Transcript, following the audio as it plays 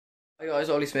Hi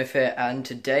guys, Ollie Smith here, and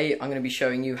today I'm going to be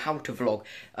showing you how to vlog.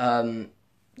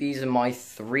 These are my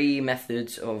 3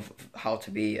 methods of how to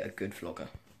be a good vlogger.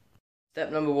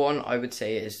 Step number 1, I would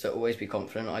say, is to always be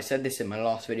confident. I said this in my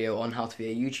last video on how to be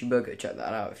a YouTuber. Go check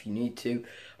that out if you need to.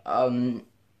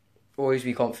 Always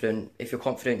be confident. If you're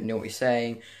confident, you know what you're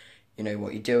saying, you know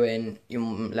what you're doing, you're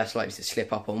less likely to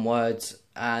slip up on words,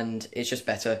 and it's just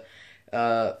better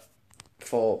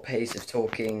for pace of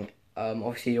talking.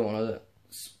 Obviously, you don't want to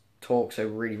talk so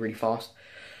really fast.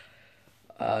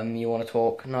 You want to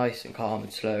talk nice and calm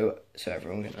and slow so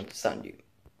everyone can understand you.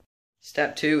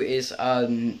 Step 2 is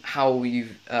how you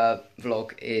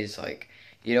vlog is like,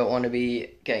 you don't want to be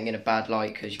getting in a bad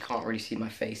light because you can't really see my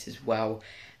face as well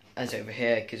as over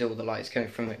here because all the light's coming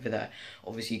from over there.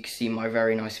 Obviously you can see my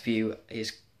very nice view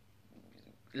is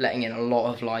letting in a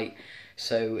lot of light,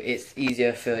 so it's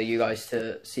easier for you guys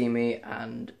to see me.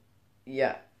 And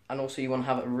yeah, and also you want to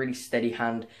have a really steady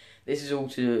hand. This is all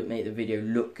to make the video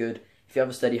look good. If you have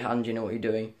a steady hand, you know what you're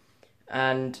doing.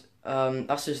 And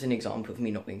that's just an example of me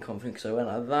not being confident, because I went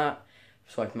like that,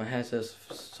 swiping my hair to the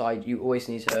side. You always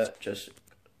need to just,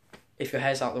 if your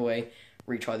hair's out of the way,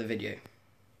 retry the video.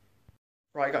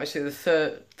 Right guys, so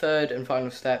the third and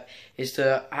final step is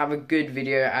to have a good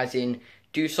video, as in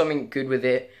do something good with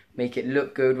it, make it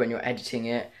look good when you're editing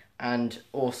it, and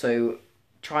also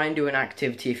try and do an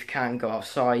activity if you can. Go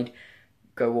outside,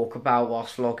 go walk about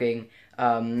whilst vlogging,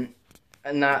 and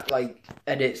that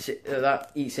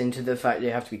that eats into the fact that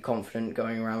you have to be confident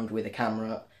going around with a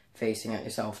camera facing at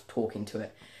yourself, talking to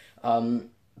it.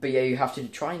 But yeah, you have to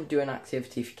try and do an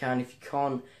activity if you can. If you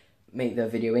can't make the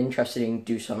video interesting,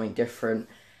 do something different.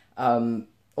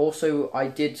 Also, I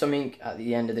did something at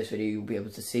the end of this video you'll be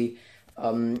able to see.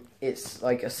 It's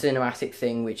like a cinematic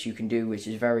thing which you can do, which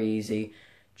is very easy.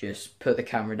 Just put the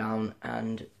camera down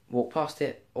and walk past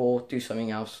it, or do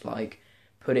something else like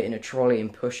put it in a trolley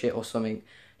and push it or something.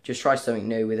 Just try something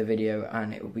new with a video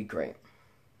and it will be great.